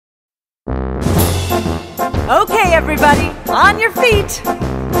Okay, everybody, on your feet.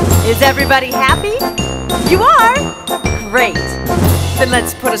 Is everybody happy? You are? Great. Then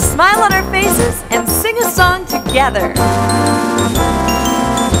let's put a smile on our faces and sing a song together.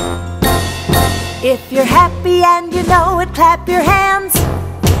 If you're happy and you know it, clap your hands.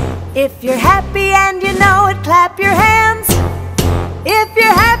 If you're happy and you know it, clap your hands. If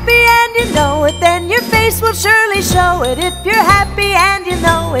you're happy and you know it, then your face will surely show it. If you're happy and you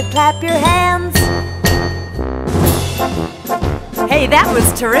know it, clap your hands. Hey, that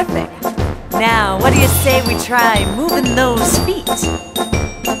was terrific. Now, what do you say we try moving those feet?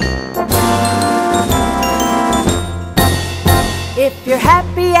 If you're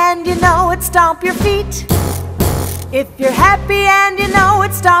happy and you know it, stomp your feet. If you're happy and you know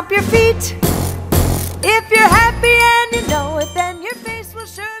it, stomp your feet. If you're happy and you know it, then your face will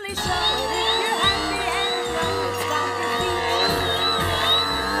surely show it. If you're happy and you know it, stomp your feet.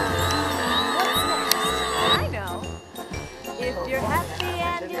 What's next? I know. If you're happy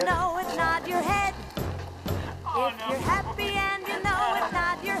and you know it, nod your head. If you're happy and you know it,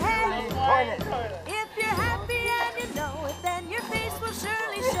 nod your head. If you're happy and you know it, then your face will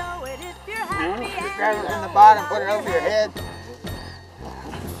surely show it. If you're happy and you know it, grab it from the bottom, put it over your head.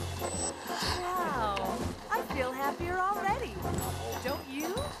 Wow, I feel happier already. Don't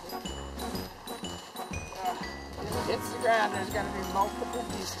you? If it hits the ground, there's going to be multiple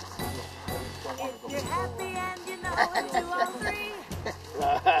pieces. If you're happy and you know it, 2 or 3.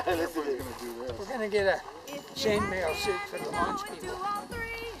 We're going to get a chainmail suit for the launch people. 2 or 3.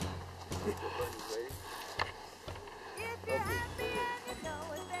 If you're happy and you know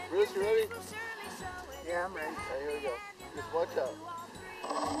it, then Bruce, you ready? will surely show it. Yeah, I'm ready. Okay, here we go. Just watch out.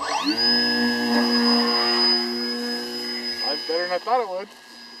 That's better than I thought it would.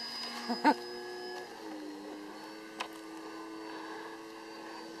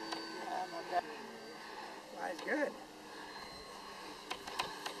 That's good.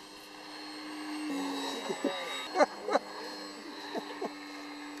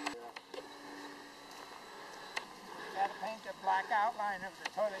 Got to paint the black outline of the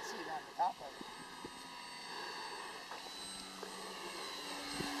toilet seat on the top of it.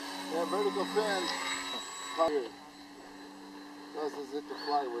 Yeah, vertical fin. Weird. Doesn't it to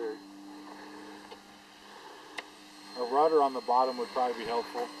fly weird. A rudder on the bottom would probably be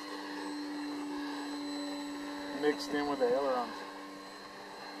helpful. Mixed in with the ailerons.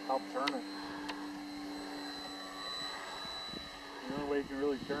 Help turn it. The only way you can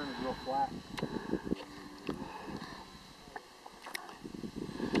really turn is real flat.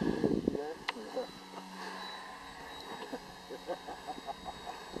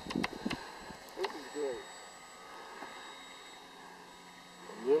 This is great.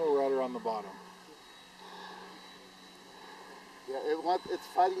 A little rudder on the bottom. Yeah, it's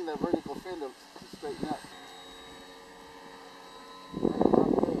fighting the vertical fin to straighten up.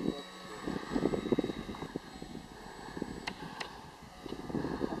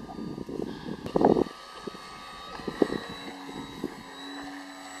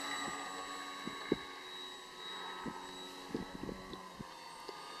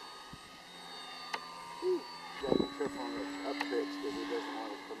 Gotta be careful on the up pitch because he doesn't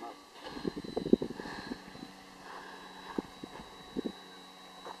want to come up.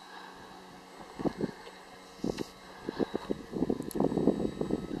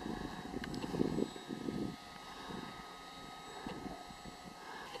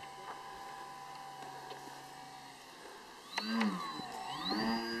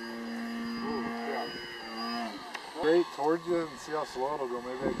 Straight towards you and see how slow it'll go.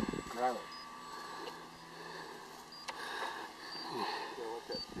 Maybe I can grab it.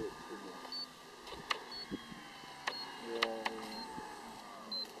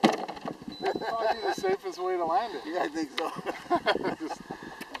 That's probably the safest way to land it. Yeah, I think so.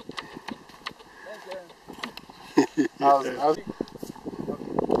 I was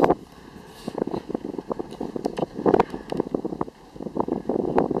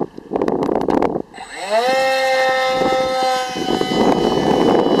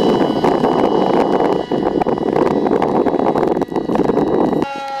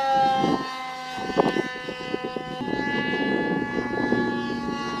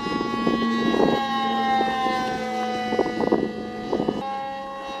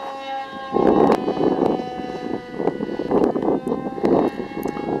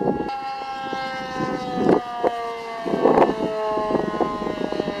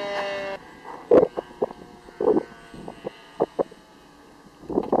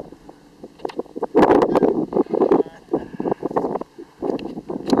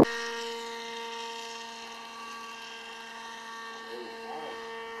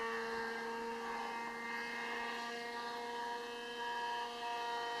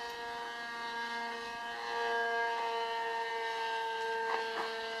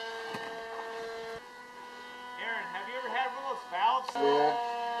those valves?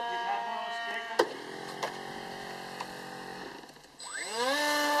 Yeah.